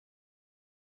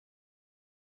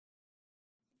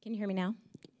Can you hear me now?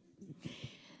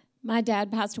 My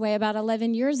dad passed away about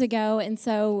 11 years ago, and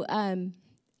so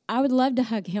I would love to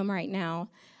hug him right now.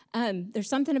 There's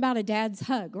something about a dad's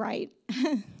hug, right?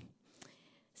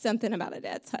 Something about a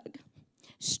dad's hug.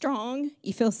 Strong,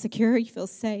 you feel secure, you feel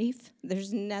safe.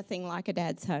 There's nothing like a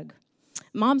dad's hug.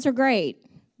 Moms are great,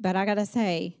 but I got to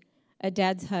say, a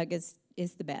dad's hug is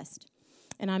the best,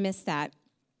 and I miss that.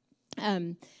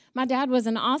 My dad was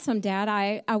an awesome dad.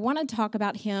 I want to talk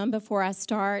about him before I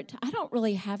start. I don't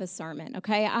really have a sermon,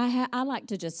 okay? I like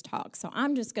to just talk, so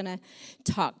I'm just going to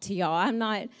talk to y'all. I'm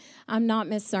not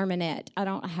Miss Sermonette. I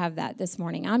don't have that this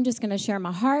morning. I'm just going to share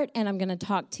my heart, and I'm going to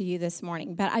talk to you this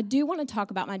morning. But I do want to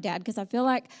talk about my dad because I feel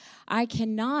like I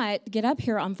cannot get up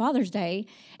here on Father's Day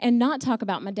and not talk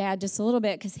about my dad just a little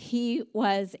bit because he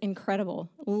was incredible,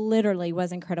 literally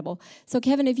was incredible. So,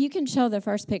 Kevin, if you can show the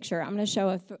first picture, I'm going to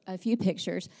show a few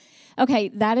pictures. Okay,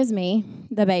 that is me,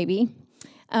 the baby,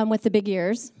 with the big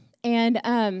ears. And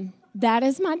that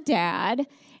is my dad.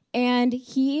 And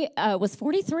he was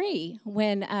 43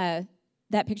 when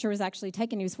that picture was actually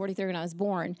taken. He was 43 when I was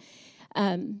born.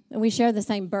 And we share the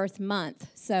same birth month.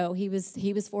 So he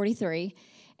was 43.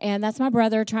 And that's my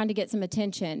brother trying to get some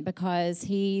attention because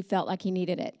he felt like he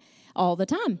needed it all the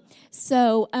time.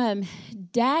 So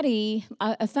Daddy,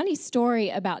 a funny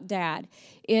story about Dad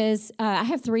is I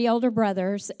have 3 older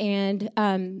brothers, and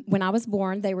when I was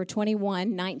born, they were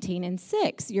 21, 19, and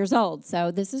 6 years old.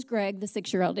 So this is Greg, the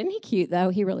 6-year-old. Isn't he cute, though?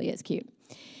 He really is cute.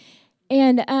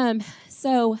 And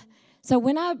so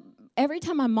every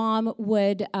time my mom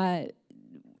would,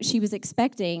 she was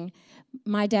expecting,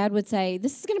 my dad would say,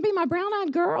 "This is going to be my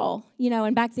brown-eyed girl,"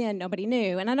 and back then nobody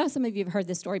knew. And I know some of you have heard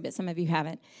this story, but some of you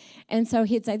haven't. And so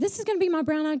he'd say, "This is going to be my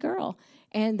brown-eyed girl."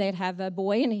 And they'd have a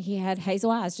boy, and he had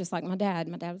hazel eyes, just like my dad.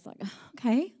 My dad was like,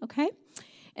 okay.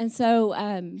 And so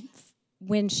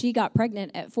when she got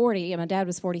pregnant at 40, and my dad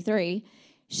was 43,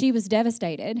 she was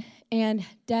devastated. And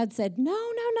Dad said, no,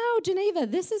 Geneva,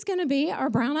 this is going to be our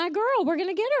brown-eyed girl. We're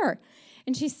going to get her.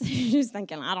 And she's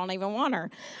thinking, I don't even want her.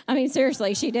 I mean,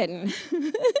 seriously, she didn't.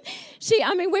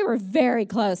 We were very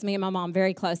close, me and my mom,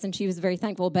 very close, and she was very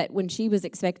thankful. But when she was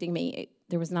expecting me,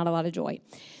 there was not a lot of joy.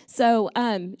 So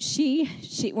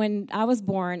she when I was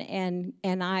born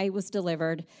and I was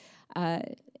delivered,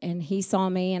 and he saw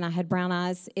me and I had brown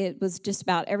eyes, it was just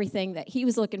about everything that he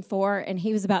was looking for, and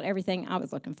he was about everything I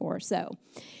was looking for. So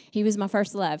he was my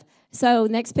first love. So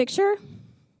next picture.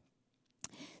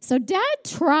 So Dad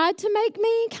tried to make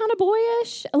me kind of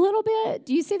boyish a little bit.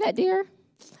 Do you see that deer?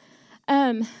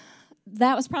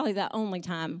 That was probably the only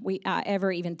time I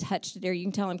ever even touched a deer. You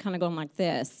can tell I'm kind of going like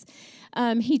this.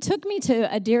 He took me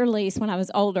to a deer lease when I was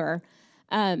older.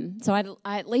 So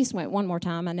I at least went one more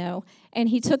time, I know. And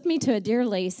he took me to a deer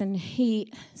lease, and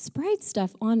he sprayed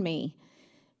stuff on me.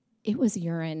 It was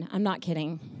urine. I'm not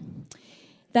kidding.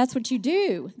 That's what you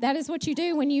do. That is what you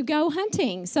do when you go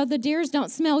hunting, so the deers don't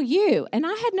smell you. And I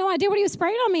had no idea what he was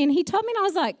spraying on me, and he told me, and I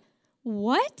was like,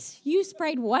 what? You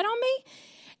sprayed what on me?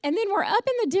 And then we're up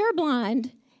in the deer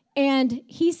blind, and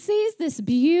he sees this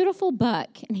beautiful buck,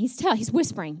 and he's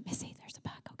whispering, Missy, there's a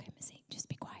buck. Okay, Missy, just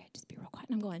be quiet. Just be real quiet.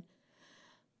 And I'm going,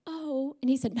 oh. And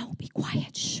he said, no, be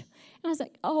quiet. Shh. And I was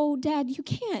like, oh, Dad, you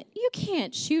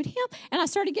can't shoot him. And I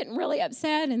started getting really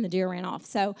upset, and the deer ran off.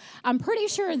 So I'm pretty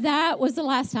sure that was the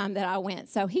last time that I went.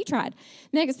 So he tried.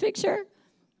 Next picture.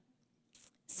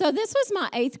 So this was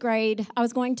my 8th grade. I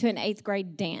was going to an 8th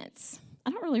grade dance. I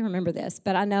don't really remember this,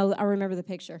 but I remember the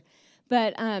picture.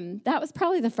 But that was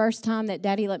probably the first time that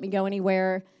Daddy let me go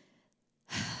anywhere.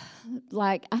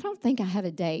 Like, I don't think I had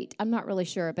a date. I'm not really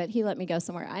sure, but he let me go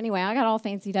somewhere. Anyway, I got all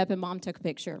fancied up, and Mom took a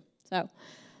picture. So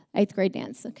 8th grade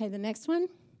dance. Okay, the next one.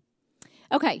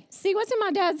 Okay, see what's in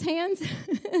my dad's hands?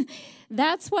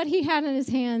 That's what he had in his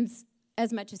hands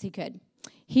as much as he could.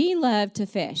 He loved to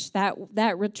fish.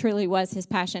 That truly was his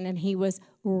passion, and he was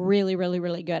really, really,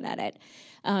 really good at it.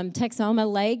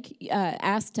 Texoma Lake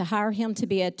asked to hire him to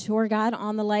be a tour guide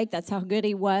on the lake. That's how good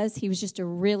he was. He was just a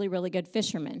really, really good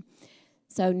fisherman.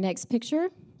 So next picture.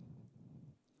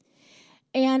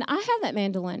 And I have that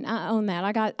mandolin. I own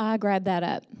that. I grabbed that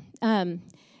up.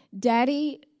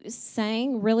 Daddy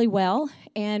sang really well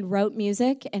and wrote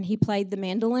music, and he played the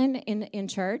mandolin in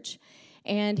church,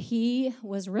 and he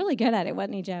was really good at it,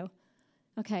 wasn't he, Joe?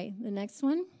 Okay, the next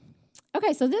one.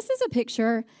 Okay, so this is a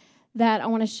picture that I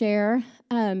want to share.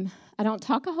 I don't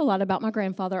talk a whole lot about my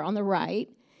grandfather on the right,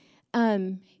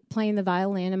 playing the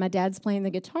violin, and my dad's playing the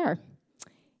guitar.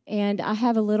 And I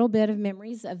have a little bit of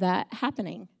memories of that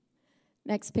happening.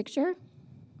 Next picture.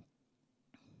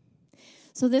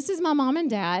 So this is my mom and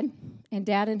dad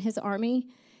in his army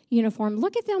uniform.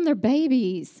 Look at them. They're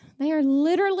babies. They are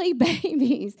literally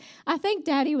babies. I think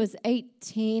Daddy was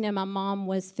 18 and my mom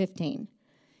was 15.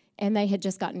 And they had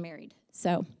just gotten married.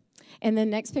 So, and then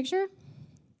next picture.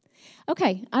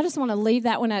 Okay, I just want to leave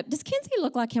that one up. Does Kenzie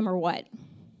look like him or what?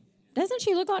 Doesn't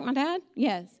she look like my dad?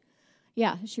 Yes.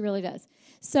 Yeah, she really does.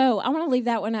 So I want to leave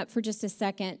that one up for just a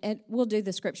second. And we'll do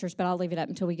the scriptures, but I'll leave it up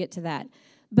until we get to that.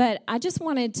 But I just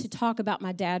wanted to talk about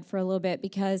my dad for a little bit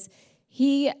because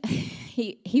he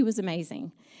was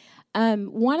amazing.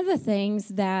 One of the things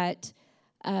that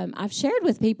I've shared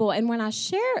with people, and I've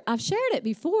shared it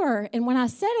before, and when I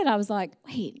said it, I was like,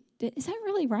 wait, is that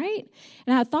really right?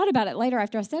 And I thought about it later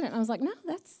after I said it, and I was like, no,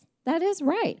 that is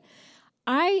right.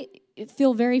 I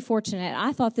feel very fortunate.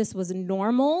 I thought this was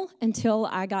normal until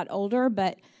I got older,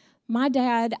 but my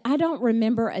dad, I don't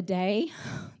remember a day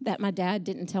that my dad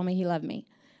didn't tell me he loved me.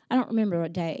 I don't remember a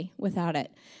day without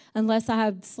it, unless I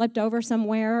had slept over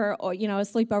somewhere or, a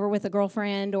sleepover with a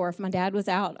girlfriend, or if my dad was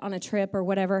out on a trip or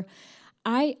whatever.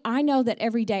 I know that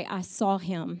every day I saw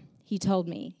him, he told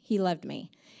me he loved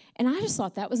me. And I just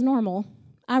thought that was normal.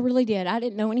 I really did. I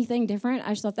didn't know anything different.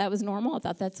 I just thought that was normal. I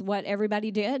thought that's what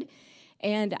everybody did.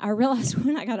 And I realized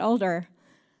when I got older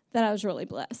that I was really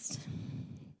blessed.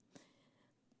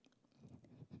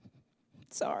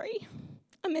 Sorry.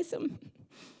 I miss him.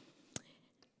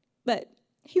 But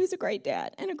he was a great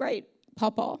dad and a great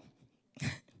papa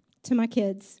to my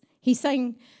kids. He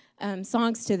sang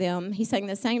songs to them. He sang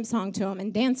the same song to them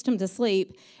and danced them to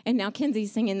sleep. And now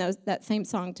Kenzie's singing that same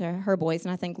song to her boys,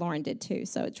 and I think Lauren did too.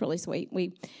 So it's really sweet.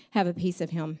 We have a piece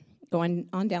of him going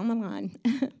on down the line.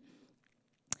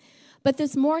 But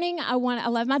this morning, I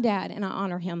love my dad, and I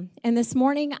honor him. And this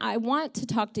morning, I want to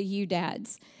talk to you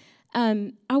dads.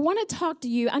 I want to talk to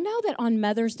you. I know that on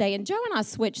Mother's Day, and Joe and I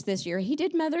switched this year. He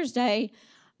did Mother's Day.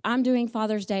 I'm doing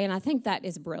Father's Day, and I think that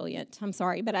is brilliant. I'm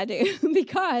sorry, but I do,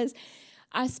 because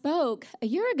I spoke a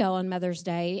year ago on Mother's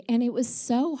Day, and it was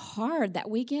so hard.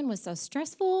 That weekend was so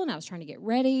stressful, and I was trying to get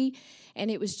ready, and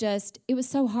it was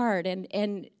so hard.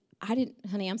 And I didn't,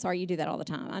 honey, I'm sorry, you do that all the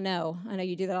time. I know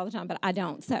you do that all the time, but I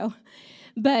don't.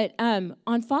 But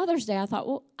on Father's Day, I thought,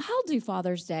 well, I'll do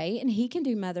Father's Day, and he can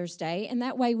do Mother's Day, and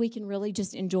that way we can really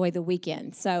just enjoy the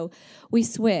weekend. So we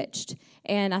switched,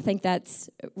 and I think that's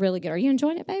really good. Are you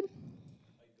enjoying it, babe?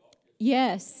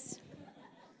 Yes.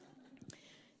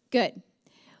 Good.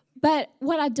 But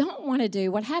what I don't want to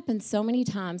do, what happens so many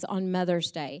times on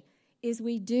Mother's Day, is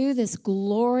we do this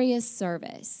glorious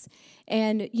service.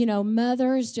 And,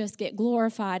 mothers just get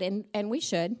glorified, and we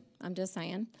should, I'm just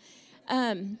saying.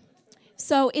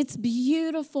 So it's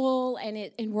beautiful,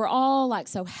 and we're all like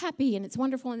so happy, and it's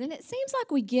wonderful. And then it seems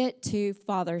like we get to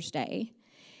Father's Day,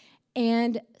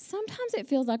 and sometimes it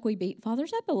feels like we beat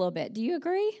fathers up a little bit. Do you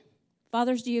agree?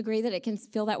 Fathers, do you agree that it can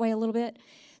feel that way a little bit?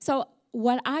 So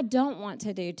what I don't want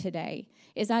to do today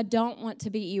is I don't want to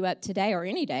beat you up today, or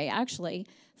any day, actually.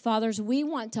 Fathers, we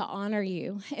want to honor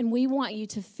you, and we want you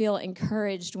to feel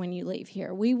encouraged when you leave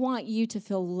here. We want you to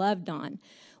feel loved on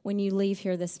when you leave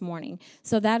here this morning.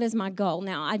 So that is my goal.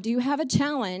 Now, I do have a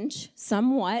challenge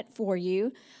somewhat for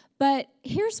you, but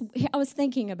I was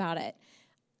thinking about it.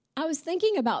 I was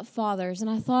thinking about fathers, and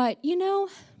I thought,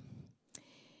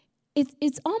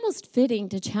 it's almost fitting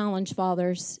to challenge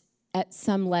fathers at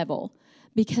some level,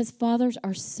 because fathers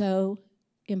are so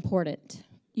important.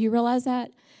 You realize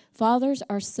that? Fathers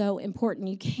are so important.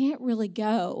 You can't really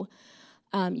go.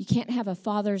 You can't have a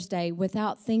Father's Day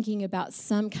without thinking about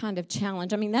some kind of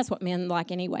challenge. I mean, that's what men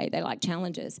like anyway. They like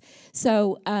challenges.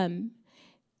 So,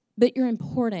 but you're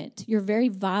important. You're very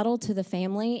vital to the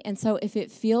family. And so if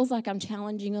it feels like I'm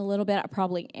challenging a little bit, I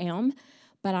probably am,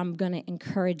 but I'm going to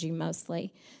encourage you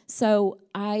mostly. So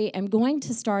I am going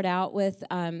to start out with,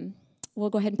 we'll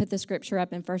go ahead and put the scripture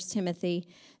up in 1 Timothy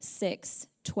 6:12.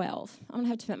 I'm going to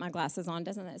have to put my glasses on.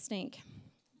 Doesn't that stink?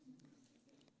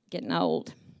 Getting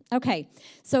old. Okay,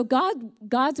 so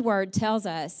God's word tells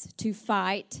us to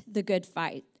fight the good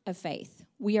fight of faith.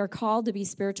 We are called to be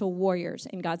spiritual warriors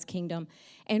in God's kingdom,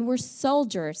 and we're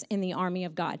soldiers in the army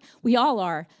of God. We all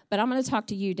are, but I'm going to talk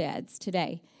to you dads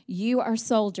today. You are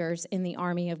soldiers in the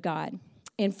army of God.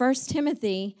 In 1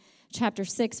 Timothy chapter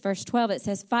 6, verse 12, it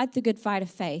says, fight the good fight of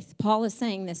faith. Paul is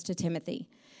saying this to Timothy.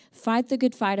 Fight the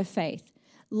good fight of faith.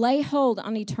 Lay hold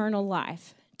on eternal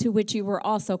life, to which you were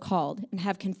also called, and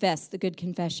have confessed the good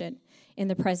confession in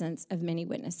the presence of many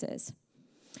witnesses.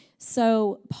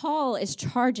 So Paul is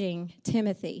charging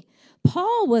Timothy.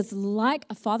 Paul was like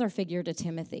a father figure to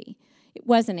Timothy,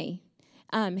 wasn't he?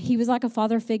 He was like a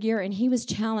father figure, and he was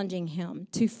challenging him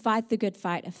to fight the good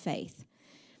fight of faith.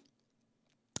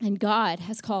 And God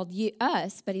has called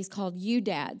us, but he's called you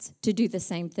dads to do the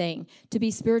same thing, to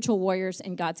be spiritual warriors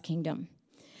in God's kingdom.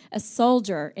 A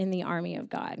soldier in the army of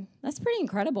God. That's pretty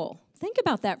incredible. Think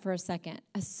about that for a second.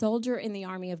 A soldier in the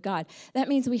army of God. That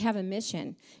means we have a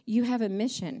mission. You have a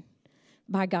mission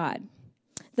by God.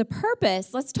 The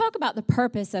purpose, let's talk about the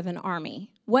purpose of an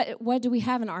army. What do we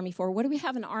have an army for? What do we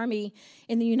have an army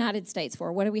in the United States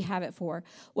for? What do we have it for?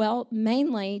 Well,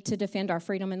 mainly to defend our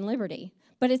freedom and liberty.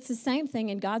 But it's the same thing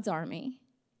in God's army,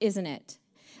 isn't it?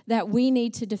 That we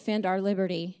need to defend our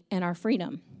liberty and our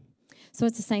freedom. So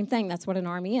it's the same thing. That's what an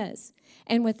army is.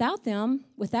 And without them,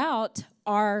 without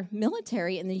our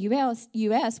military in the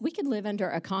U.S., we could live under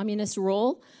a communist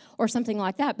rule or something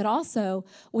like that. But also,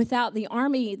 without the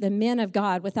army, the men of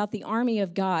God, without the army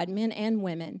of God, men and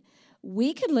women,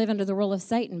 we could live under the rule of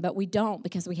Satan, but we don't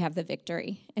because we have the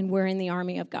victory, and we're in the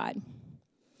army of God.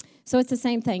 So it's the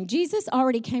same thing. Jesus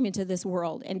already came into this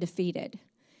world and defeated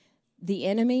the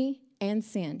enemy and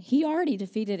sin. He already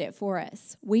defeated it for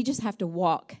us. We just have to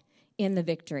walk in the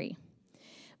victory.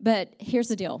 But here's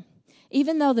the deal.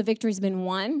 Even though the victory's been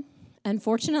won,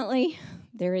 unfortunately,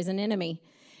 there is an enemy.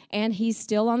 And he's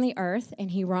still on the earth,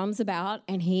 and he roams about,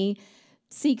 and he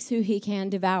seeks who he can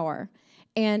devour.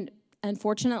 And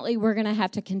unfortunately, we're going to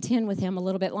have to contend with him a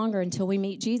little bit longer until we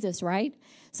meet Jesus, right?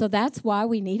 So that's why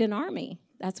we need an army.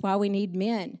 That's why we need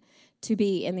men to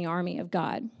be in the army of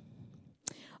God.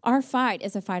 Our fight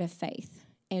is a fight of faith,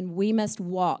 and we must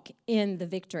walk in the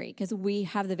victory because we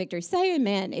have the victory. Say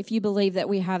amen if you believe that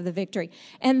we have the victory.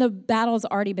 And the battle's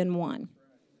already been won.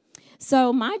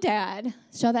 So my dad,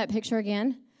 show that picture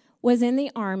again, was in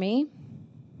the army.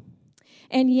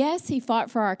 And yes, he fought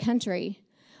for our country,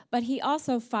 but he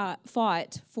also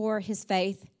fought for his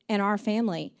faith and our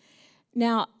family.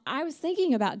 Now, I was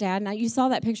thinking about Dad. Now, you saw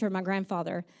that picture of my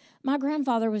grandfather. My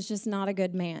grandfather was just not a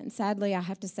good man. Sadly, I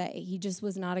have to say, he just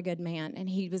was not a good man, and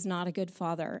he was not a good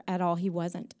father at all. He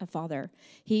wasn't a father.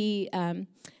 He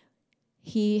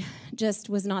just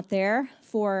was not there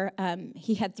for,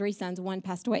 he had 3 sons. One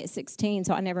passed away at 16,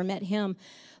 so I never met him.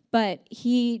 But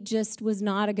he just was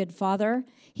not a good father.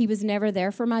 He was never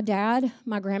there for my dad.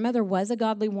 My grandmother was a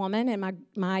godly woman, and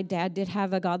my dad did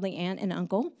have a godly aunt and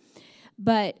uncle.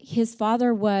 But his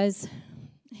father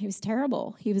he was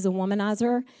terrible. He was a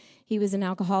womanizer. He was an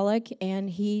alcoholic, and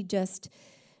he just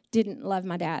didn't love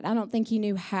my dad. I don't think he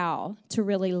knew how to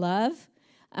really love.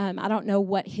 I don't know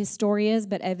what his story is,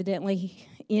 but evidently,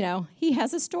 he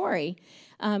has a story.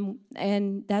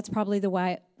 And that's probably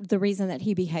the reason that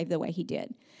he behaved the way he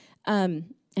did.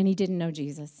 And he didn't know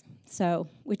Jesus. So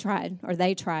we tried, or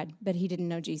they tried, but he didn't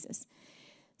know Jesus.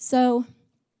 So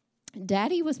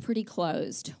Daddy was pretty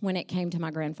closed when it came to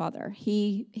my grandfather.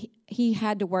 He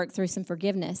had to work through some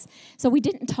forgiveness. So we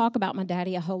didn't talk about my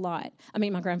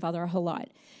grandfather a whole lot.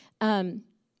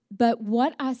 But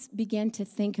what I began to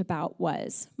think about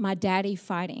was my daddy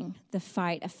fighting the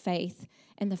fight of faith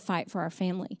and the fight for our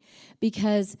family.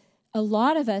 Because a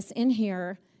lot of us in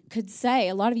here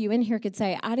a lot of you in here could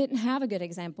say, I didn't have a good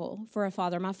example for a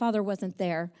father. My father wasn't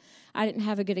there. I didn't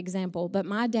have a good example. But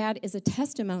my dad is a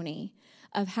testimony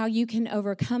of how you can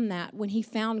overcome that. When he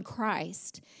found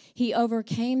Christ, he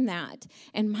overcame that.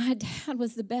 And my dad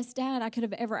was the best dad I could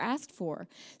have ever asked for.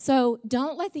 So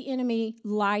don't let the enemy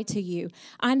lie to you.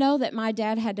 I know that my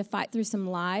dad had to fight through some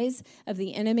lies of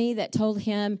the enemy that told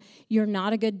him, you're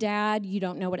not a good dad. You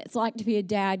don't know what it's like to be a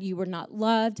dad. You were not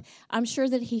loved. I'm sure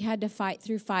that he had to fight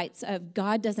through fights of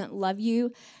God doesn't love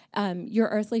you. Your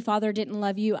earthly father didn't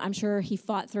love you. I'm sure he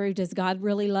fought through, does God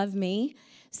really love me?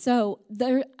 So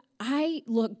I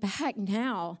look back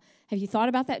now. Have you thought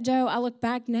about that, Joe? I look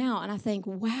back now and I think,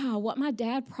 wow, what my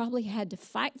dad probably had to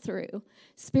fight through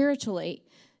spiritually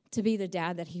to be the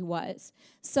dad that he was.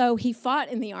 So he fought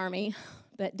in the army,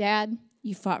 but Dad,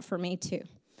 you fought for me too.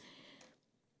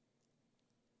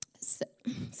 So,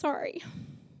 sorry.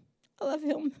 I love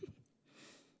him.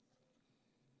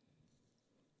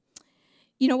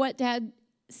 You know what, Dad?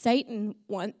 Satan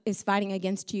is fighting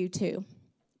against you too.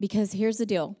 Because here's the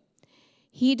deal.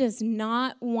 He does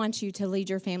not want you to lead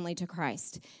your family to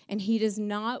Christ. And he does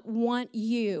not want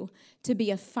you to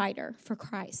be a fighter for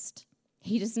Christ.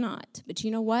 He does not. But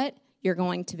you know what? You're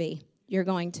going to be. You're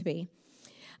going to be.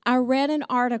 I read an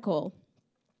article.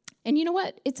 And you know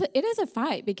what? It is a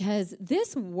fight because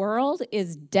this world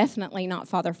is definitely not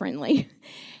father-friendly.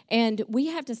 And we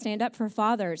have to stand up for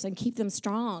fathers and keep them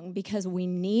strong because we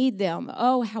need them.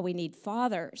 Oh, how we need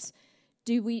fathers.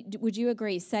 Would you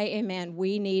agree? Say amen.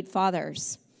 We need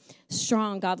fathers,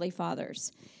 strong, godly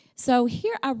fathers. So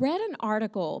here, I read an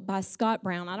article by Scott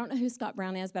Brown. I don't know who Scott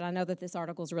Brown is, but I know that this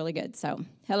article is really good. So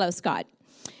hello, Scott.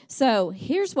 So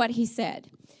here's what he said.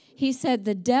 He said,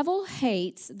 the devil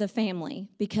hates the family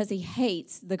because he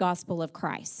hates the gospel of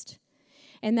Christ.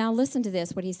 And now listen to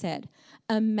this, what he said.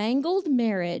 A mangled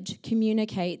marriage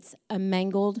communicates a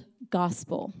mangled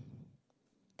gospel.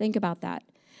 Think about that.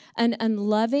 An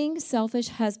unloving, selfish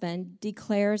husband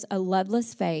declares a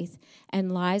loveless faith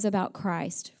and lies about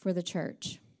Christ for the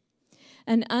church.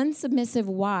 An unsubmissive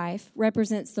wife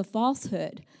represents the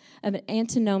falsehood of an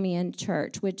antinomian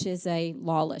church, which is a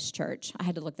lawless church. I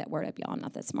had to look that word up, y'all. I'm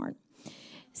not that smart.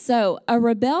 So a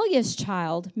rebellious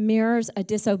child mirrors a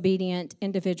disobedient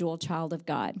individual child of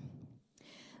God.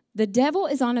 The devil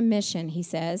is on a mission, he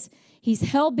says. He's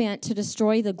hell-bent to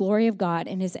destroy the glory of God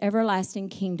and his everlasting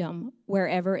kingdom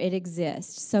wherever it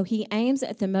exists. So he aims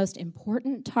at the most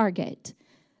important target,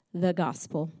 the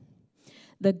gospel.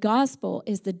 The gospel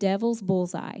is the devil's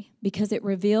bullseye because it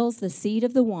reveals the seed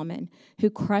of the woman who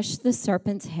crushed the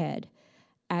serpent's head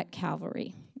at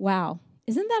Calvary. Wow.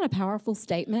 Isn't that a powerful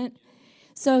statement?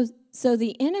 So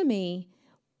the enemy,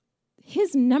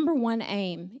 his number one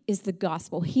aim is the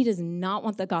gospel. He does not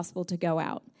want the gospel to go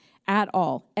out at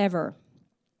all, ever.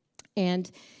 And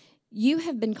you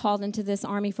have been called into this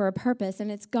army for a purpose,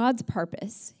 and it's God's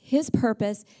purpose. His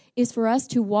purpose is for us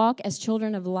to walk as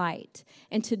children of light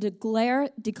and to declare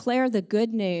the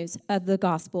good news of the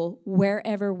gospel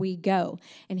wherever we go.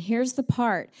 And here's the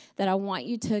part that I want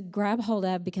you to grab hold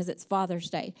of because it's Father's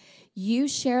Day. You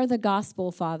share the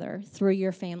gospel, Father, through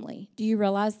your family. Do you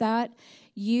realize that?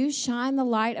 You shine the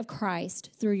light of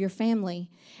Christ through your family.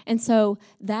 And so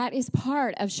that is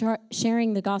part of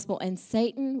sharing the gospel, and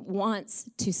Satan wants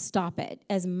to stop it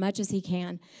as much as he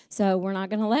can. So we're not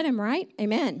going to let him, right?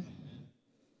 Amen.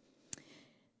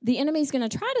 The enemy's going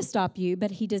to try to stop you,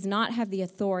 but he does not have the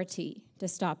authority to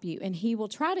stop you, and he will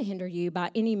try to hinder you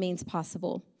by any means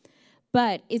possible.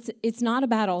 But it's not a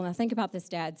battle. Now think about this,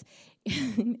 dads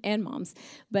and moms,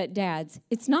 but dads,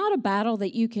 it's not a battle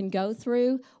that you can go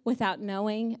through without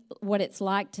knowing what it's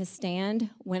like to stand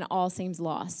when all seems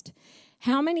lost.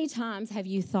 How many times have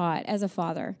you thought, as a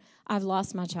father, I've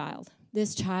lost my child.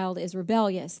 This child is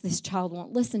rebellious. This child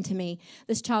won't listen to me.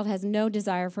 This child has no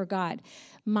desire for God.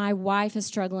 My wife is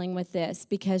struggling with this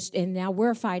and now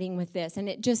we're fighting with this. And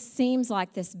it just seems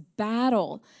like this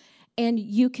battle. And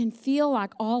you can feel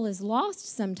like all is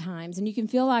lost sometimes. And you can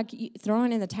feel like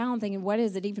throwing in the towel and thinking, what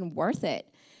is it even worth it?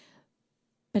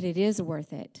 But it is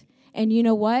worth it. And you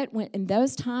know what? In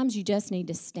those times, you just need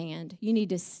to stand. You need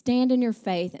to stand in your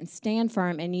faith and stand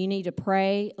firm. And you need to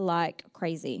pray like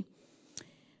crazy.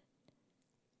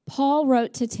 Paul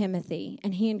wrote to Timothy,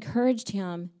 and he encouraged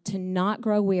him to not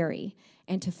grow weary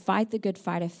and to fight the good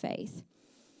fight of faith.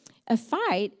 A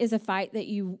fight is a fight that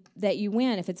you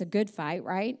win if it's a good fight,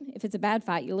 right? If it's a bad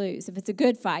fight, you lose. If it's a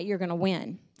good fight, you're going to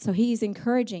win. So he's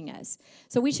encouraging us.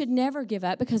 So we should never give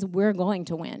up because we're going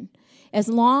to win. As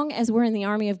long as we're in the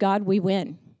army of God, we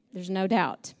win. There's no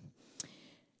doubt.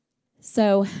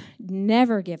 So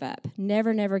never give up.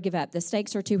 Never, never give up. The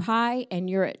stakes are too high, and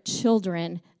your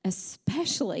children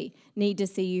especially need to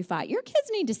see you fight. Your kids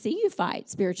need to see you fight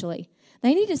spiritually.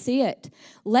 They need to see it.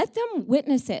 Let them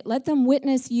witness it. Let them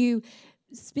witness you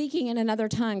speaking in another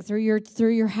tongue through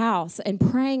your house and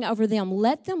praying over them.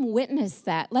 Let them witness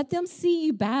that. Let them see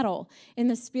you battle in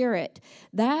the Spirit.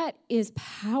 That is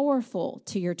powerful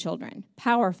to your children.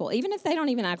 Powerful. Even if they don't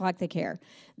even act like they care.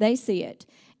 They see it.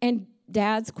 And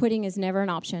dads, quitting is never an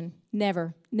option.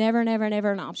 Never. Never, never,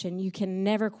 never an option. You can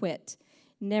never quit.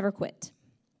 Never quit.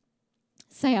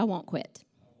 Say, I won't quit.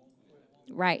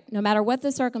 Right. No matter what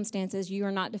the circumstances, you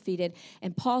are not defeated.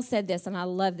 And Paul said this, and I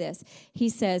love this. He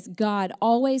says, God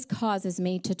always causes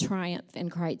me to triumph in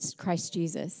Christ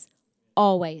Jesus.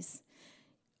 Always.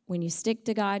 When you stick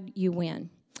to God, you win.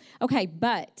 Okay,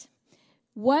 but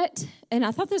what, and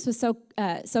I thought this was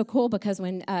so cool because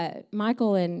when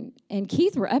Michael and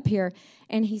Keith were up here,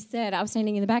 and he said, I was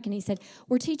standing in the back, and he said,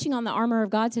 we're teaching on the armor of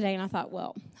God today. And I thought,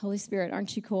 well, Holy Spirit,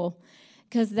 aren't you cool?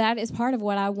 Because that is part of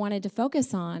what I wanted to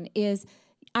focus on is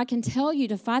I can tell you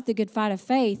to fight the good fight of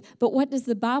faith, but what does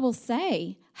the Bible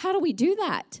say? How do we do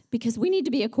that? Because we need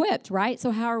to be equipped, right?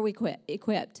 So how are we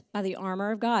equipped? By the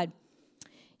armor of God.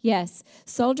 Yes,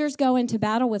 soldiers go into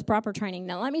battle with proper training.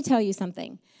 Now, let me tell you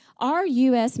something. Our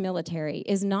U.S. military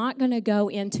is not going to go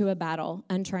into a battle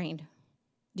untrained.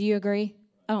 Do you agree?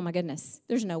 Oh, my goodness.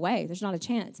 There's no way. There's not a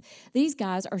chance. These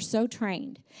guys are so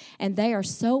trained, and they are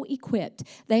so equipped.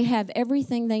 They have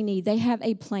everything they need. They have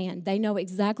a plan. They know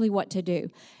exactly what to do.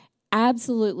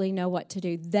 Absolutely know what to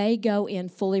do. They go in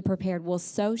fully prepared. Well,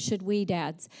 so should we,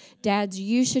 dads. Dads,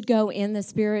 you should go in the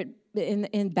Spirit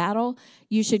in battle.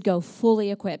 You should go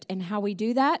fully equipped. And how we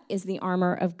do that is the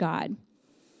armor of God.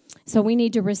 So we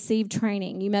need to receive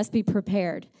training. You must be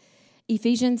prepared.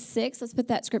 Ephesians 6, let's put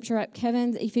that scripture up,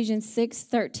 Kevin. Ephesians 6,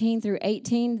 13 through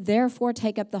 18. Therefore,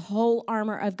 take up the whole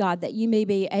armor of God, that you may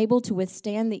be able to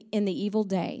withstand in the evil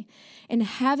day. And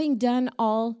having done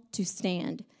all to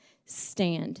stand.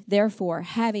 Therefore,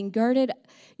 having girded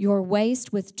your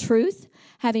waist with truth,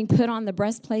 having put on the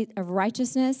breastplate of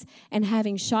righteousness, and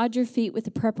having shod your feet with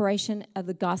the preparation of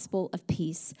the gospel of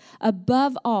peace.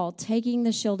 Above all, taking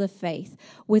the shield of faith,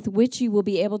 with which you will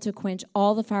be able to quench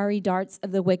all the fiery darts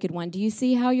of the wicked one. Do you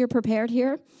see how you're prepared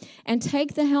here? And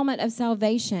take the helmet of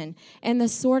salvation and the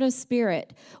sword of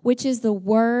Spirit, which is the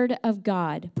word of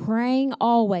God, praying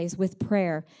always with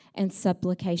prayer and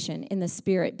supplication in the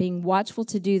Spirit, being watchful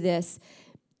to do this,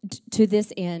 to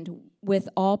this end, with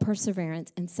all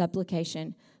perseverance and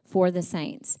supplication for the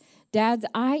saints. Dads,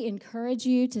 I encourage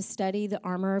you to study the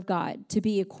armor of God, to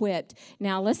be equipped.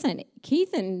 Now, listen,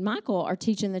 Keith and Michael are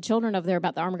teaching the children over there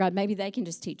about the armor of God. Maybe they can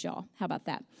just teach y'all. How about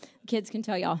that? Kids can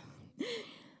tell y'all.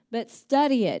 But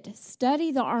study it.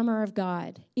 Study the armor of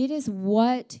God. It is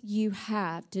what you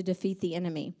have to defeat the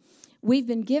enemy. We've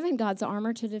been given God's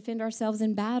armor to defend ourselves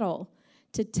in battle,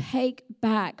 to take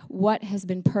back what has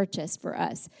been purchased for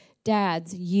us.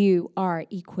 Dads, you are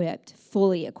equipped,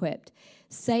 fully equipped.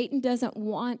 Satan doesn't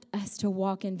want us to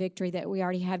walk in victory that we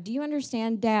already have. Do you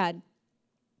understand, Dad?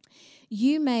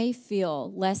 You may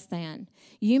feel less than.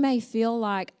 You may feel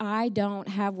like, I don't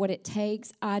have what it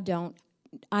takes. I don't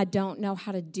know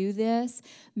how to do this.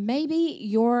 Maybe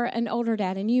you're an older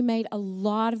dad and you made a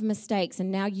lot of mistakes,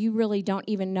 and now you really don't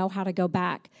even know how to go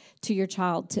back to your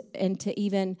child to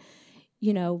even,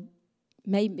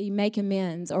 maybe make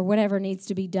amends or whatever needs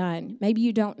to be done. Maybe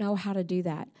you don't know how to do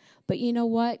that. But you know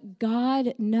what?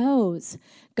 God knows.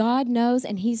 God knows,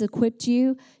 and He's equipped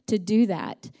you to do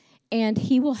that. And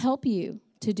He will help you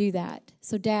to do that.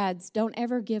 So dads, don't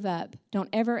ever give up. Don't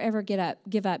ever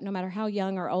give up, no matter how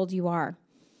young or old you are.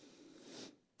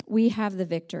 We have the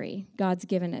victory. God's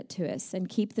given it to us. And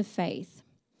keep the faith.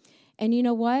 And you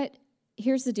know what?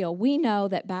 Here's the deal. We know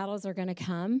that battles are going to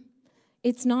come.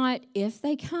 It's not if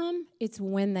they come, it's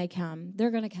when they come.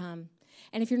 They're going to come.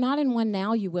 And if you're not in one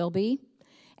now, you will be.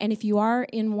 And if you are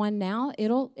in one now,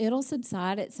 it'll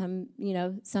subside at some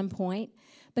point.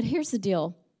 But here's the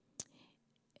deal.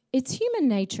 It's human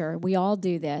nature. We all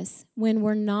do this. When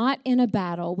we're not in a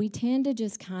battle, we tend to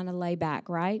just kind of lay back,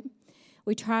 right?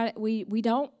 We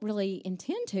don't really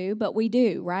intend to, but we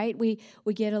do, right? We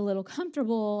get a little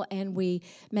comfortable, and we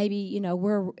maybe,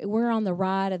 we're on the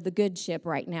ride of the good ship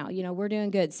right now. We're doing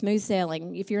good, smooth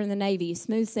sailing. If you're in the Navy,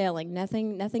 smooth sailing,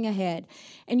 nothing ahead.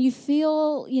 And you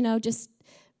feel, just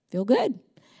feel good.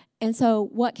 And so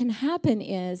what can happen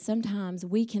is sometimes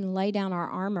we can lay down our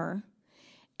armor,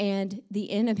 and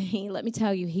the enemy, let me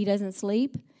tell you, he doesn't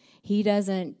sleep. He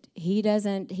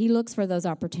looks for those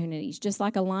opportunities. Just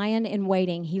like a lion in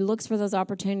waiting, he looks for those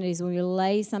opportunities when we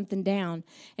lay something down,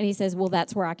 and he says, well,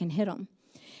 that's where I can hit them.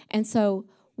 And so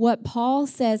what Paul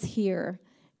says here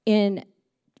in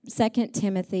 2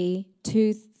 Timothy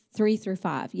 2, 3 through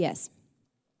 5, yes.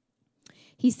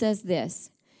 He says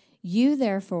this, you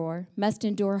therefore must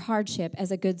endure hardship as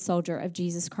a good soldier of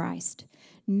Jesus Christ.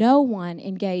 No one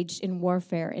engaged in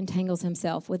warfare entangles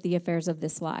himself with the affairs of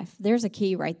this life. There's a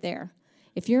key right there.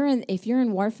 If you're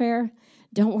in warfare,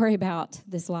 don't worry about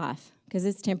this life, because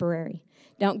it's temporary.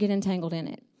 Don't get entangled in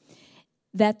it.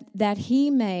 That he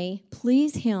may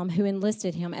please him who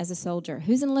enlisted him as a soldier.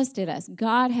 Who's enlisted us?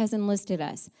 God has enlisted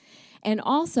us. And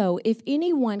also, if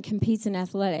anyone competes in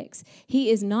athletics, he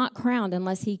is not crowned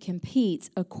unless he competes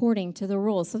according to the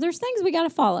rules. So there's things we got to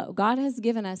follow. God has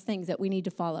given us things that we need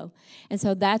to follow. And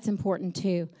so that's important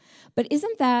too. But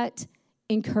isn't that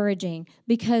encouraging?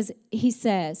 Because he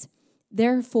says,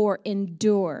 therefore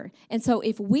endure. And so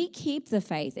if we keep the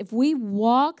faith, if we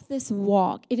walk this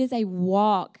walk, it is a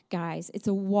walk, guys. It's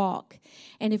a walk.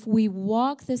 And if we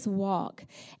walk this walk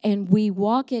and we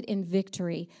walk it in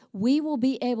victory, we will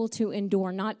be able to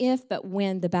endure, not if, but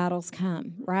when the battles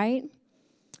come, right?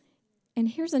 And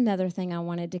here's another thing I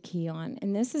wanted to key on,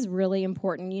 and this is really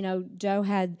important. Joe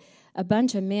had a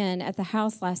bunch of men at the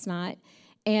house last night,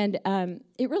 and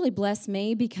it really blessed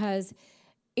me because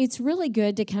it's really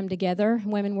good to come together.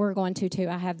 Women, we're going to too.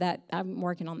 I have that. I'm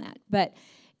working on that. But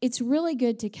it's really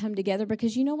good to come together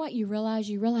because you know what? You realize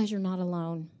you're not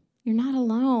alone. You're not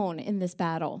alone in this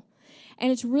battle.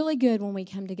 And it's really good when we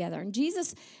come together. And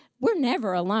Jesus, we're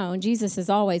never alone. Jesus is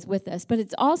always with us. But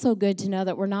it's also good to know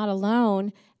that we're not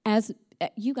alone as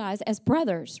you guys, as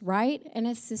brothers, right? And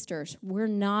as sisters. We're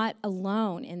not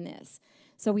alone in this.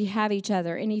 So we have each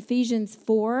other. In Ephesians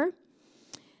 4,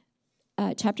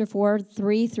 chapter 4,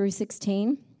 3 through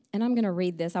 16. And I'm going to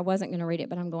read this. I wasn't going to read it,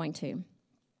 but I'm going to.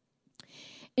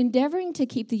 endeavoring to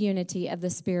keep the unity of the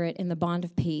Spirit in the bond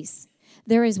of peace.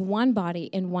 There is one body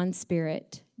and one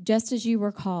Spirit, just as you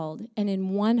were called, and in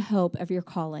one hope of your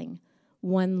calling.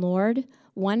 One Lord,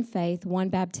 one faith, one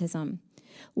baptism,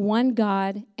 one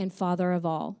God and Father of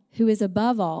all, who is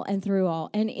above all and through all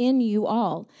and in you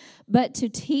all. But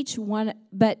to each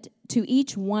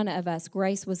one of us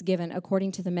grace was given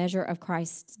according to the measure of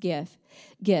Christ's gift.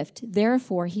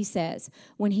 Therefore, he says,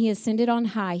 when he ascended on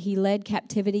high, he led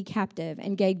captivity captive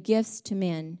and gave gifts to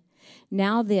men.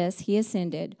 Now this, he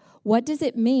ascended. What does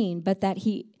it mean but that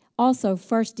he also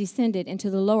first descended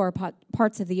into the lower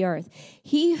parts of the earth?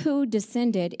 He who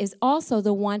descended is also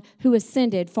the one who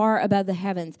ascended far above the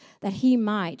heavens, that he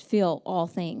might fill all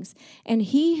things. And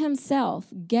he himself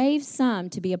gave some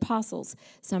to be apostles,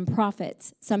 some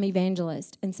prophets, some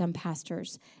evangelists, and some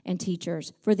pastors and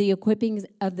teachers, for the equipping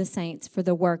of the saints, for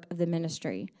the work of the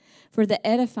ministry, for the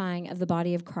edifying of the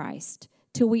body of Christ,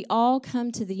 till we all come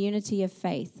to the unity of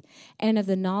faith and of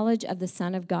the knowledge of the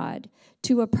Son of God,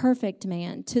 to a perfect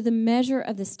man, to the measure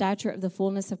of the stature of the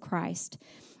fullness of Christ,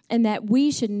 and that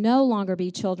we should no longer be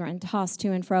children, tossed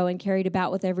to and fro and carried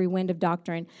about with every wind of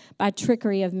doctrine, by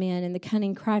trickery of men and the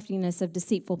cunning craftiness of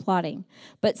deceitful plotting,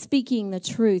 but speaking the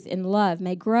truth in love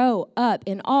may grow up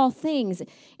in all things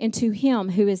into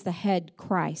him who is the head,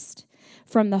 Christ,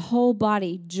 from the whole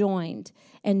body joined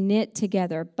and knit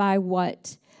together by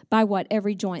what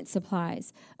every joint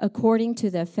supplies, according to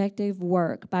the effective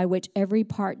work by which every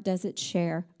part does its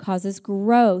share, causes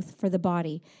growth for the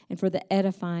body and for the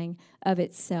edifying of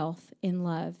itself in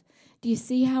love. Do you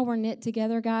see how we're knit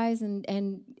together, guys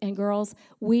and girls?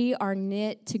 We are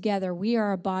knit together. We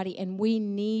are a body, and we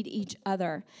need each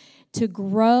other. To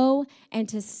grow and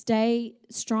to stay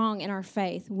strong in our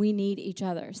faith, we need each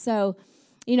other. So,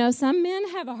 some men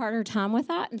have a harder time with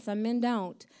that, and some men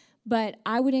don't. But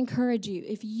I would encourage you,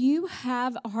 if you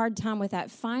have a hard time with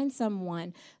that, find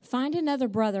another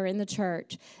brother in the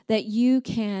church that you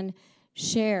can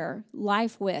share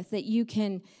life with, that you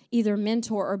can either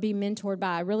mentor or be mentored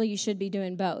by. Really, you should be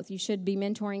doing both. You should be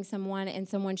mentoring someone, and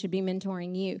someone should be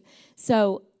mentoring you.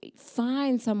 So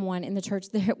find someone in the church.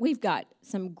 We've got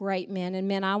some great men, and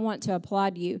men, I want to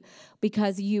applaud you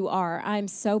because you are. I'm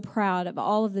so proud of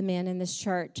all of the men in this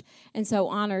church, and so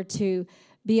honored to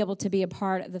be able to be a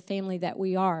part of the family that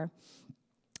we are.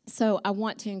 So I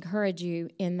want to encourage you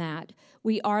in that.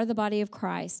 We are the body of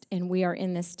Christ, and we are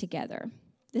in this together.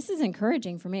 This is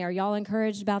encouraging for me. Are y'all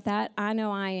encouraged about that? I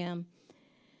know I am.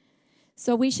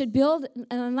 So we should build,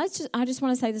 and I just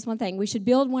want to say this one thing. We should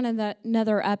build one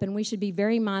another up, and we should be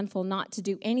very mindful not to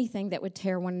do anything that would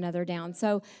tear one another down.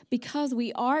 So because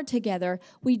we are together,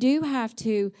 we do have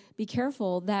to be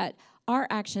careful that our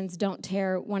actions don't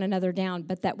tear one another down,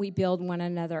 but that we build one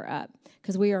another up,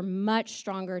 because we are much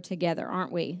stronger together,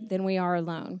 aren't we, than we are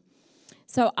alone.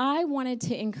 So I wanted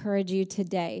to encourage you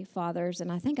today, fathers,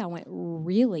 and I think I went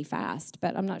really fast,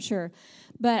 but I'm not sure.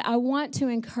 But I want to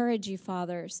encourage you,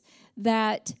 fathers,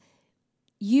 that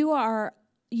you are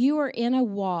in a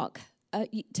walk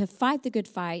to fight the good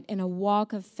fight in a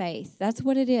walk of faith. That's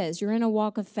what it is. You're in a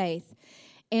walk of faith.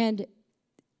 And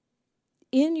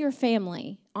in your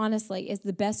family, honestly, is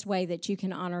the best way that you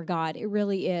can honor God. It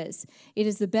really is. It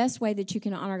is the best way that you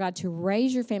can honor God, to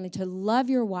raise your family, to love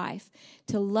your wife,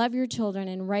 to love your children,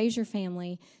 and raise your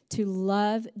family to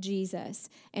love Jesus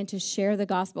and to share the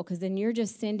gospel, because then you're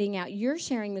just sending out, you're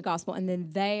sharing the gospel, and then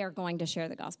they are going to share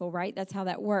the gospel, right? That's how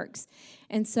that works.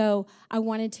 And so I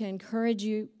wanted to encourage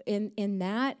you in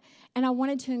that, and I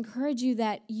wanted to encourage you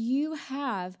that you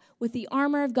have, with the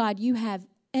armor of God, you have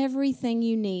everything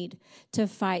you need to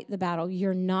fight the battle.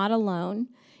 You're not alone.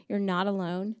 You're not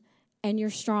alone. And you're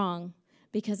strong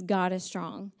because God is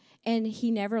strong. And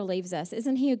He never leaves us.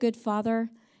 Isn't He a good Father?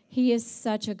 He is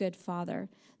such a good Father.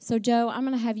 So, Joe, I'm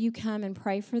going to have you come and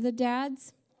pray for the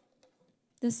dads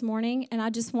this morning. And I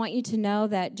just want you to know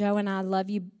that Joe and I love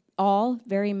you all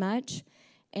very much.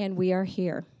 And we are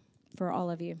here for all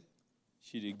of you.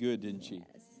 She did good, didn't she?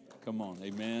 Yes. Come on.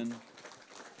 Amen.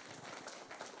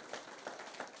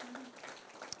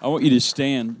 I want you to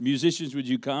stand. Musicians, would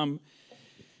you come?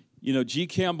 You know, G.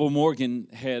 Campbell Morgan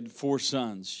had 4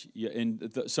 sons,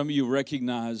 and some of you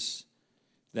recognize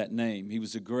that name. He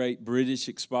was a great British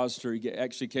expositor. He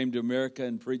actually came to America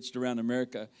and preached around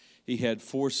America. He had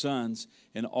 4 sons,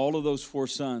 and all of those 4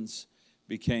 sons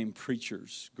became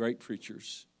preachers, great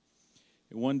preachers.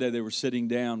 And one day they were sitting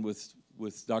down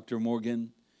with Dr. Morgan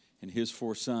and his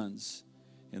 4 sons,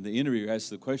 and the interviewer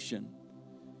asked the question,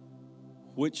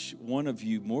 which one of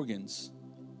you Morgans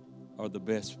are the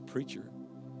best preacher?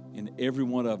 And every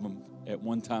one of them at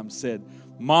one time said,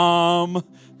 Mom.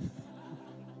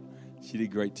 She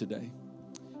did great today.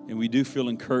 And we do feel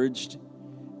encouraged,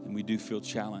 and we do feel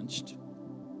challenged.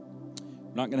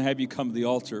 I'm not going to have you come to the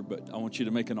altar, but I want you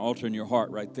to make an altar in your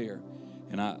heart right there.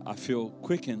 And I feel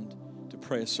quickened to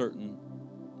pray a certain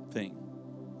thing.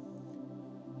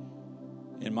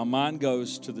 And my mind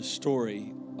goes to the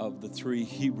story of the 3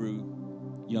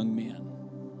 Hebrew young men.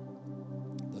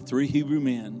 The 3 Hebrew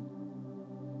men,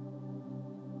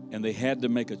 and they had to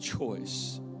make a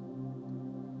choice.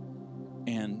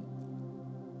 And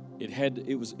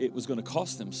it was going to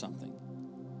cost them something.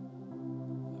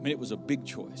 I mean, it was a big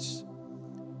choice.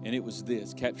 And it was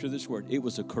this, capture this word, it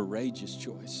was a courageous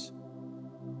choice.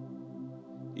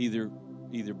 Either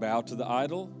bow to the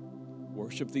idol,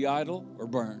 worship the idol, or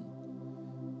burn.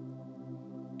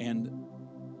 And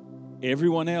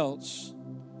everyone else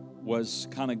was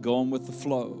kind of going with the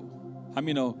flow. I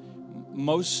mean,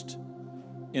 most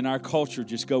in our culture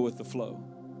just go with the flow.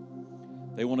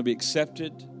 They want to be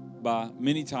accepted by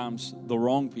many times the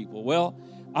wrong people. Well,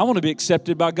 I want to be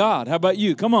accepted by God. How about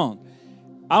you? Come on.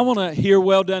 I want to hear,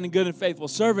 well done and good and faithful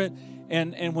servant.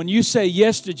 And when you say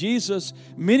yes to Jesus,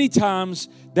 many times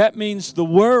that means the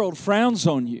world frowns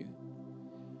on you.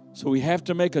 So we have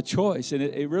to make a choice, and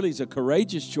it really is a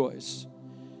courageous choice.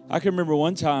 I can remember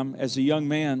one time as a young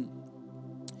man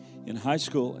in high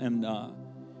school, and I'm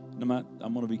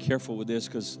going to be careful with this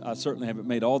because I certainly haven't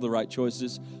made all the right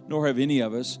choices, nor have any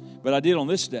of us, but I did on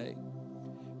this day.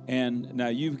 And now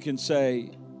you can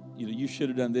say, you should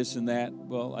have done this and that.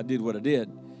 Well, I did what I did.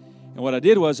 And what I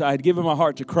did was I had given my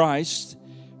heart to Christ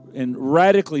and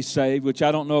radically saved, which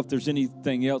I don't know if there's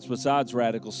anything else besides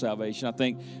radical salvation. I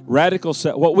think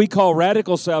what we call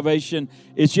radical salvation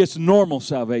is just normal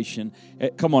salvation.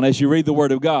 Come on, as you read the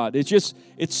Word of God.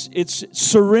 It's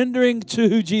surrendering to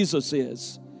who Jesus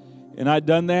is. And I'd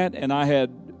done that, and I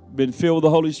had been filled with the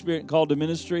Holy Spirit and called to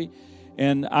ministry.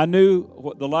 And I knew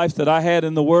what the life that I had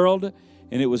in the world,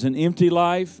 and it was an empty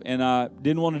life, and I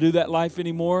didn't want to do that life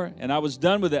anymore, and I was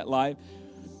done with that life.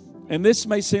 And this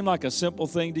may seem like a simple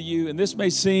thing to you, and this may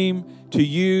seem to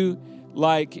you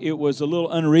like it was a little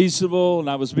unreasonable, and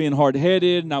I was being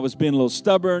hard-headed, and I was being a little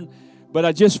stubborn, but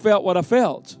I just felt what I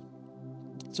felt.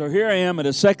 So here I am at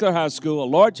a secular high school, a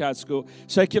large high school,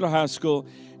 secular high school,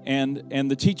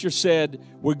 and the teacher said,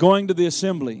 we're going to the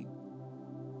assembly.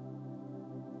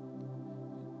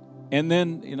 And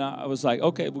then, I was like,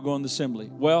 okay, we're going to the assembly.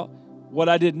 Well, what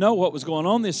I didn't know what was going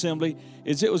on in the assembly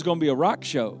is it was going to be a rock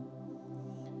show.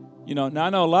 Now I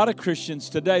know a lot of Christians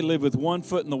today live with one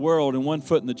foot in the world and one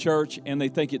foot in the church, and they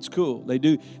think it's cool.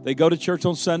 They go to church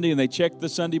on Sunday and they check the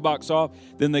Sunday box off.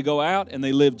 Then they go out and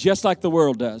they live just like the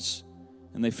world does.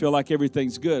 And they feel like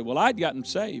everything's good. Well, I'd gotten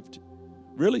saved,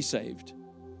 really saved.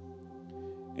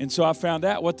 And so I found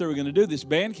out what they were going to do. This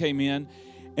band came in,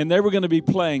 and they were going to be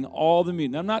playing all the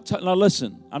music. Now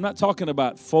listen, I'm not talking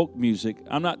about folk music.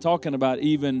 I'm not talking about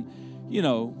even,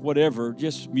 whatever,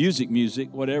 just music,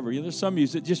 whatever. There's some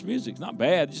music, just music. It's not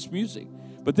bad, just music.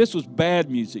 But this was bad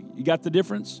music. You got the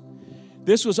difference?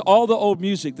 This was all the old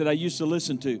music that I used to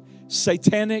listen to.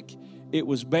 Satanic, it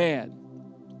was bad.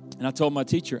 And I told my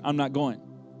teacher, I'm not going.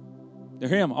 They're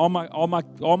him. All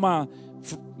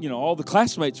the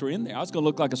classmates were in there. I was going to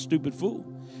look like a stupid fool.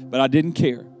 But I didn't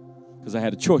care because I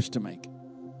had a choice to make.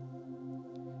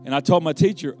 And I told my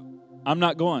teacher, I'm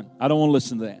not going. I don't want to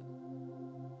listen to that.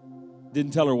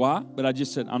 Didn't tell her why, but I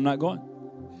just said, I'm not going.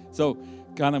 So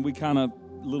we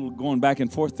little going back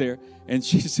and forth there. And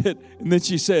she said,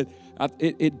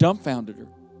 it dumbfounded her.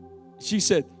 She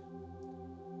said,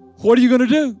 what are you going to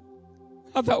do?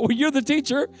 I thought, well, you're the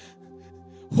teacher.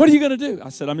 What are you going to do? I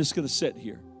said, I'm just going to sit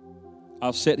here.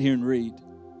 I'll sit here and read.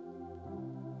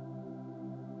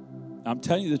 I'm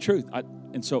telling you the truth.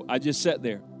 And so I just sat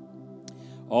there.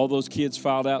 All those kids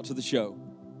filed out to the show.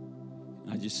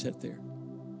 I just sat there,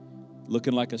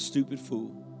 looking like a stupid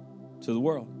fool to the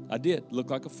world. I did look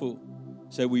like a fool.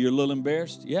 Say, well, you're a little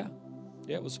embarrassed? Yeah,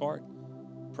 it was hard.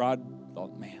 Pride,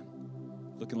 thought, man,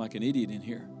 looking like an idiot in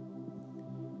here.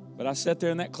 But I sat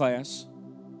there in that class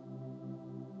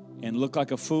and looked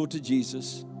like a fool to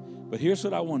Jesus. But here's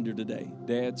what I wonder today,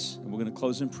 dads, and we're going to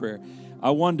close in prayer.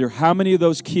 I wonder how many of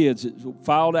those kids that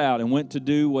filed out and went to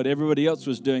do what everybody else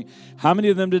was doing, how many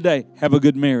of them today have a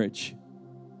good marriage?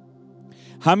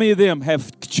 How many of them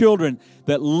have children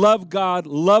that love God,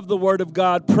 love the Word of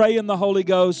God, pray in the Holy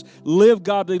Ghost, live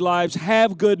godly lives,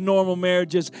 have good normal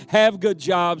marriages, have good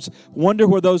jobs? Wonder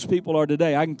where those people are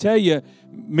today. I can tell you,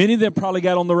 many of them probably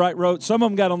got on the right road. Some of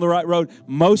them got on the right road.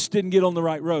 Most didn't get on the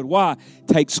right road. Why? It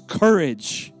takes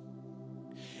courage.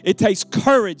 It takes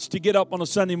courage to get up on a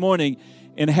Sunday morning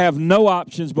and have no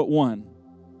options but one.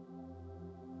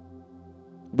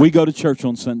 We go to church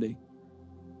on Sunday.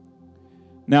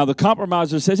 Now, the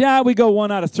compromiser says, yeah, we go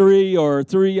 1 out of 3 or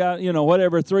 3,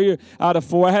 whatever, 3 out of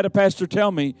 4. I had a pastor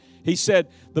tell me, he said,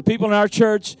 the people in our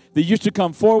church that used to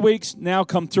come 4 weeks, now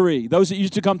come 3. Those that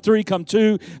used to come 3, come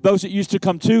 2. Those that used to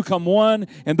come 2, come 1.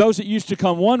 And those that used to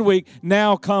come 1 week,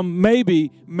 now come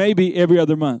maybe every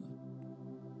other month.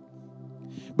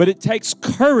 But it takes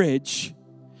courage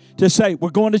to say, we're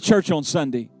going to church on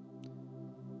Sunday.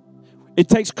 It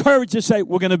takes courage to say,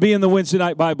 we're going to be in the Wednesday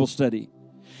night Bible study.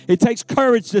 It takes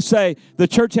courage to say, the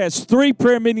church has 3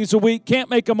 prayer meetings a week. Can't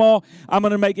make them all. I'm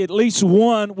going to make at least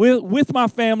one with my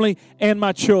family and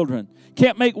my children.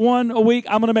 Can't make one a week.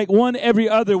 I'm going to make one every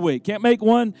other week. Can't make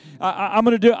one. I'm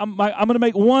going to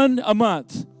make one a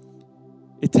month.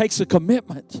 It takes a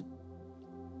commitment.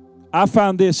 I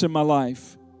found this in my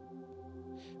life.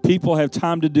 People have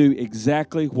time to do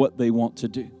exactly what they want to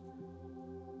do.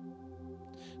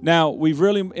 Now, we've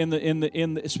really,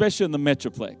 especially in the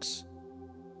Metroplex,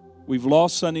 we've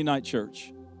lost Sunday night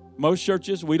church. Most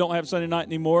churches, we don't have Sunday night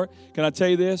anymore. Can I tell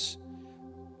you this?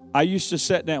 I used to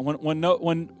sit down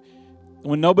when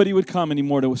nobody would come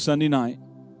anymore to a Sunday night.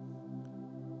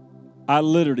 I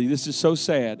literally, this is so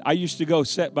sad. I used to go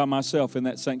sit by myself in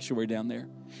that sanctuary down there,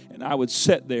 and I would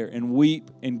sit there and weep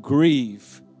and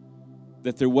grieve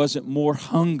that there wasn't more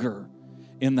hunger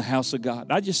in the house of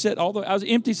God. I was an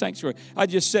empty sanctuary. I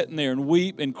just sit in there and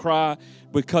weep and cry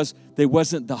because there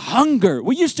wasn't the hunger.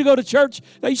 We used to go to church.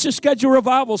 They used to schedule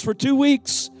revivals for 2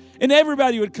 weeks, and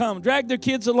everybody would come, drag their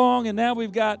kids along, and now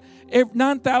we've got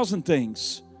 9,000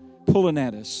 things pulling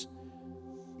at us.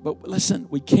 But listen,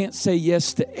 we can't say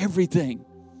yes to everything.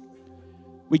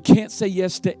 We can't say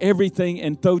yes to everything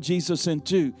and throw Jesus in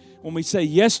too. When we say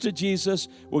yes to Jesus,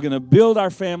 we're going to build our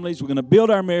families. We're going to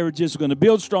build our marriages. We're going to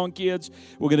build strong kids.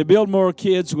 We're going to build more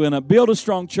kids. We're going to build a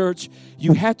strong church.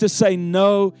 You have to say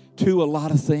no to a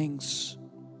lot of things.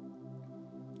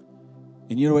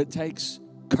 And you know what it takes?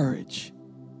 Courage.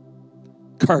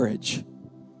 Courage.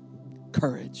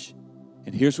 Courage.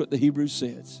 And here's what the Hebrews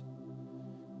says.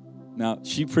 Now,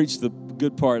 she preached the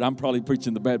good part. I'm probably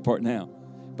preaching the bad part now.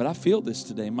 But I feel this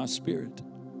today in my spirit.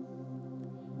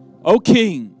 O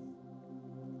King,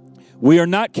 we are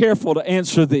not careful to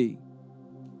answer thee,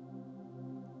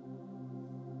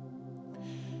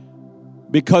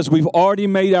 because we've already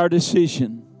made our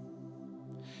decision,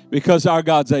 because our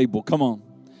God's able. Come on.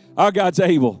 Our God's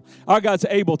able. Our God's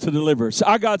able to deliver us.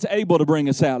 Our God's able to bring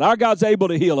us out. Our God's able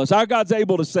to heal us. Our God's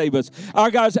able to save us. Our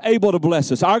God's able to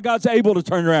bless us. Our God's able to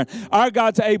turn around. Our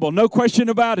God's able. No question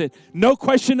about it. No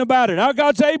question about it. Our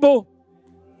God's able.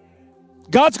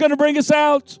 God's going to bring us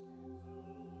out.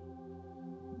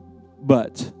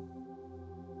 But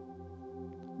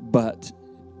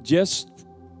just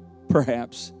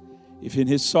perhaps, if in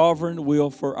His sovereign will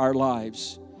for our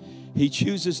lives, He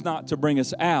chooses not to bring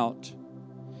us out,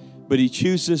 but He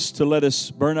chooses to let us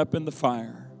burn up in the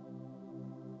fire.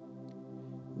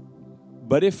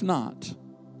 But if not,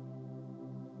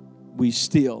 we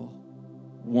still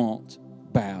won't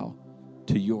bow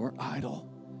to your idol.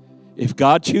 If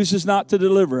God chooses not to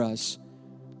deliver us,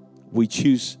 we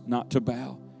choose not to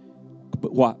bow.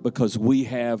 But why? Because we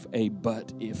have a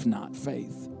but if not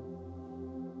faith.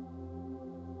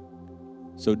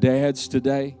 So dads,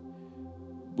 today,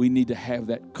 we need to have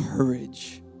that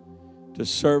courage to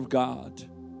serve God.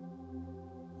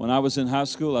 When I was in high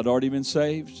school, I'd already been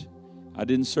saved. I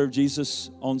didn't serve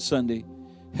Jesus on Sunday.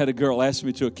 Had a girl ask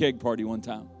me to a keg party one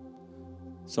time.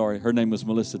 Sorry, her name was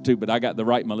Melissa too, but I got the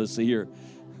right Melissa here.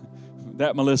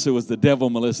 That Melissa was the devil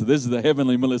Melissa. This is the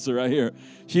heavenly Melissa right here.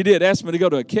 She did ask me to go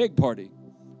to a keg party,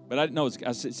 but I didn't know.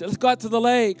 I said, let's go out to the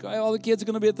lake. All the kids are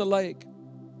going to be at the lake.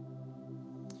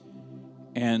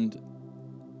 And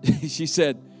she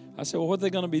said, I said, well, what are they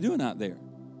going to be doing out there?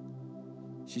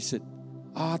 She said,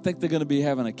 I think they're going to be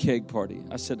having a keg party.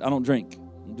 I said, I don't drink.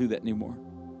 I don't do that anymore.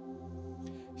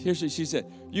 She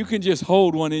said, you can just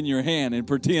hold one in your hand and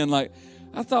pretend like.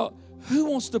 I thought, who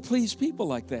wants to please people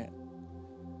like that?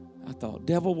 I thought,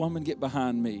 devil woman, get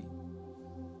behind me.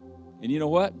 And you know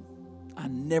what? I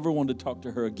never wanted to talk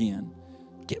to her again.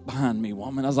 Get behind me,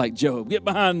 woman. I was like, Job, get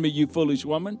behind me, you foolish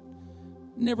woman.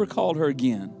 Never called her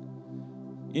again.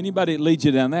 Anybody that leads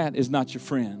you down that is not your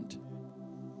friend.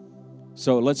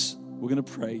 So we're going to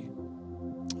pray.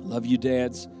 Love you,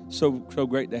 dads. So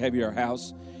great to have you at our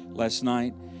house last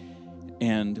night.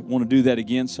 And want to do that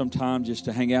again sometime just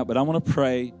to hang out. But I want to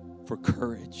pray for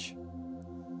courage.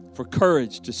 For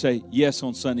courage to say yes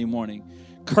on Sunday morning.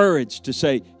 Courage to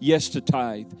say yes to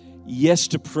tithe. Yes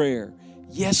to prayer.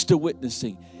 Yes to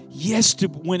witnessing. Yes to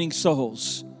winning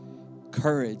souls.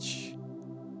 Courage.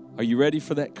 Are you ready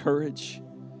for that courage?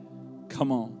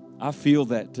 Come on. I feel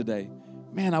that today.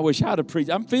 Man, I wish I'd have preached.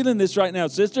 I'm feeling this right now,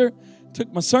 sister.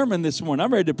 Took my sermon this morning.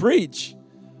 I'm ready to preach.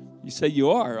 You say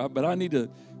you are, but I need to.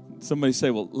 Somebody say,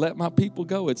 well, let my people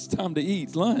go. It's time to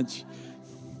eat lunch.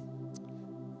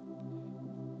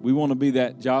 We want to be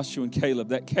that Joshua and Caleb.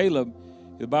 That Caleb,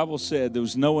 the Bible said there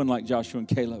was no one like Joshua and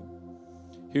Caleb.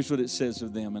 Here's what it says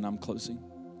of them, and I'm closing.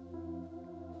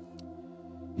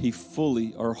 He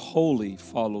fully or wholly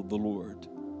followed the Lord.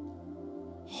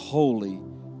 Wholly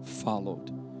followed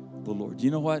the Lord.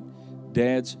 You know what?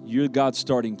 Dads, you're God's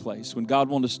starting place. When God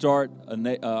wanted to start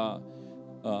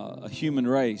a human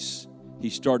race, He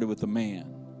started with a man.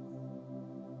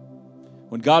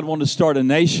 When God wanted to start a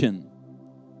nation,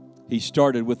 He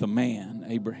started with a man,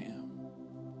 Abraham.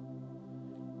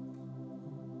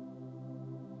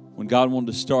 When God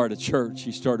wanted to start a church,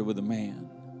 He started with a man,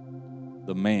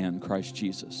 the man, Christ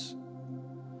Jesus.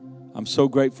 I'm so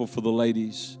grateful for the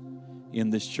ladies in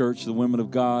this church, the women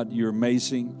of God. You're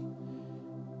amazing.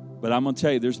 But I'm going to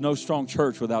tell you, there's no strong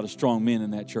church without a strong men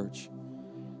in that church.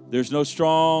 There's no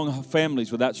strong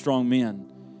families without strong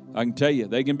men. I can tell you,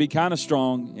 they can be kind of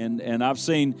strong. And I've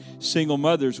seen single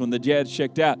mothers, when the dad's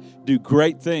checked out, do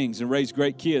great things and raise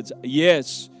great kids.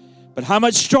 Yes. But how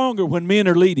much stronger when men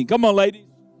are leading? Come on, ladies.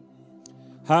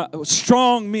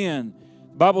 Strong men.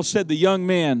 The Bible said the young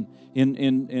men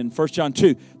in 1 John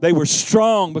 2, they were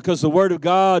strong because the Word of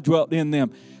God dwelt in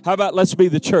them. How about let's be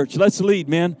the church? Let's lead,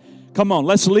 men. Come on,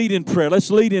 let's lead in prayer. Let's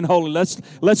lead in holiness.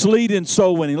 Let's lead in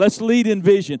soul winning. Let's lead in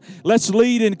vision. Let's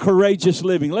lead in courageous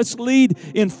living. Let's lead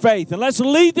in faith. And let's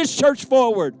lead this church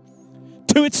forward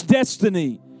to its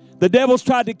destiny. The devil's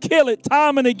tried to kill it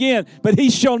time and again, but he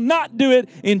shall not do it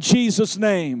in Jesus'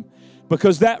 name.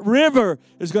 Because that river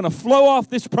is going to flow off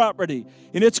this property,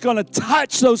 and it's going to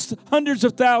touch those hundreds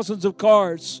of thousands of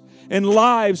cars and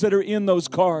lives that are in those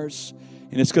cars.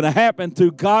 And it's going to happen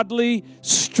through godly,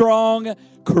 strong,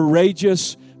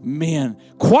 courageous men.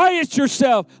 Quiet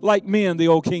yourself like men, the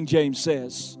old King James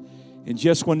says. And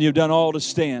just when you've done all to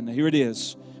stand, here it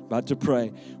is, about to pray.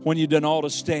 When you've done all to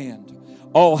stand,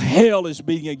 all hell is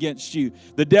beating against you.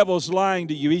 The devil's lying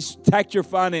to you. He's attacked your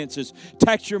finances,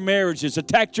 attacked your marriages,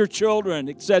 attacked your children,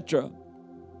 etc.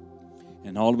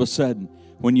 And all of a sudden,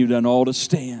 when you've done all to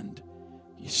stand,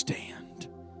 you stand,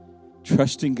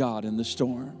 trusting God in the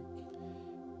storm.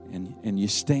 And you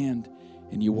stand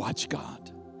and you watch God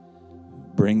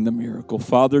bring the miracle.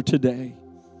 Father, today,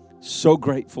 so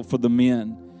grateful for the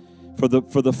men, for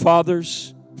the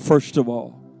fathers, first of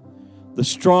all, the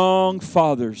strong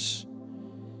fathers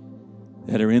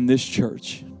that are in this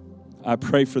church. I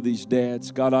pray for these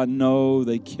dads. God, I know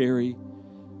they carry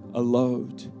a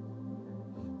load.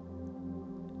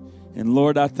 And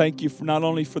Lord, I thank you for not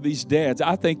only for these dads,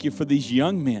 I thank you for these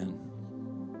young men.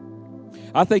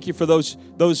 I thank you for those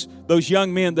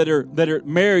young men that are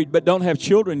married but don't have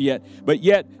children yet, but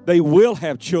yet they will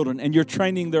have children, and you're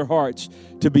training their hearts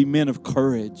to be men of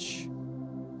courage.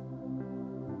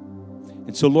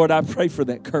 And so, Lord, I pray for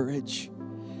that courage.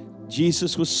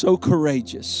 Jesus was so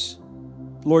courageous.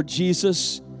 Lord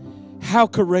Jesus, how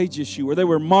courageous you were. They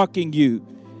were mocking you.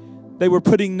 They were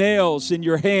putting nails in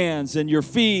your hands and your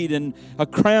feet and a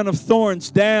crown of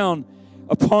thorns down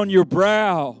upon your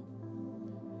brow.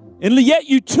 And yet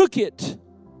you took it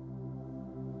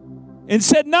and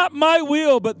said, not my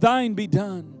will, but thine be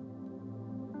done.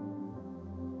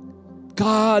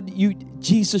 God,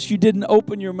 Jesus, you didn't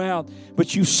open your mouth,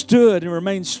 but you stood and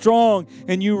remained strong,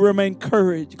 and you remained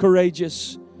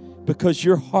courageous because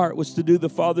your heart was to do the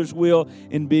Father's will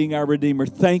in being our Redeemer.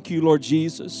 Thank you, Lord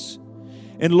Jesus.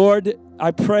 And Lord, I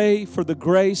pray for the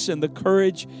grace and the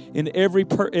courage in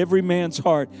every man's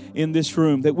heart in this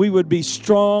room, that we would be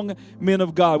strong men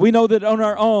of God. We know that on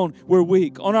our own we're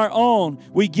weak. On our own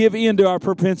we give in to our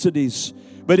propensities.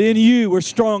 But in you we're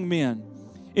strong men.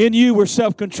 In you we're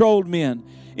self-controlled men.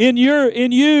 In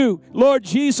you, Lord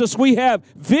Jesus, we have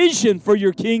vision for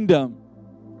your kingdom.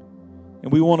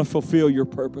 And we want to fulfill your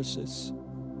purposes.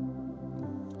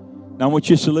 Now I want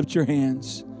you to lift your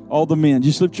hands. All the men,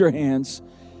 just lift your hands.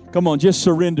 Come on, just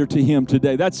surrender to Him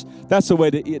today. That's the way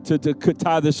to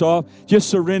tie this off. Just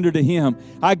surrender to Him.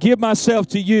 I give myself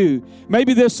to you.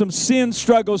 Maybe there's some sin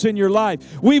struggles in your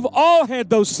life. We've all had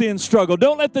those sin struggles.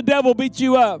 Don't let the devil beat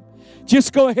you up.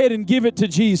 Just go ahead and give it to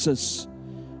Jesus.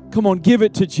 Come on, give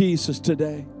it to Jesus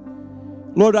today.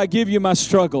 Lord, I give you my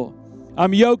struggle.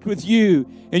 I'm yoked with you,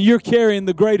 and you're carrying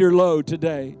the greater load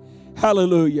today.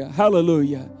 Hallelujah,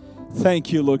 hallelujah.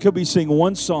 Thank you, Lord. Could we sing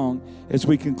one song as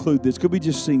we conclude this? Could we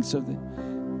just sing something?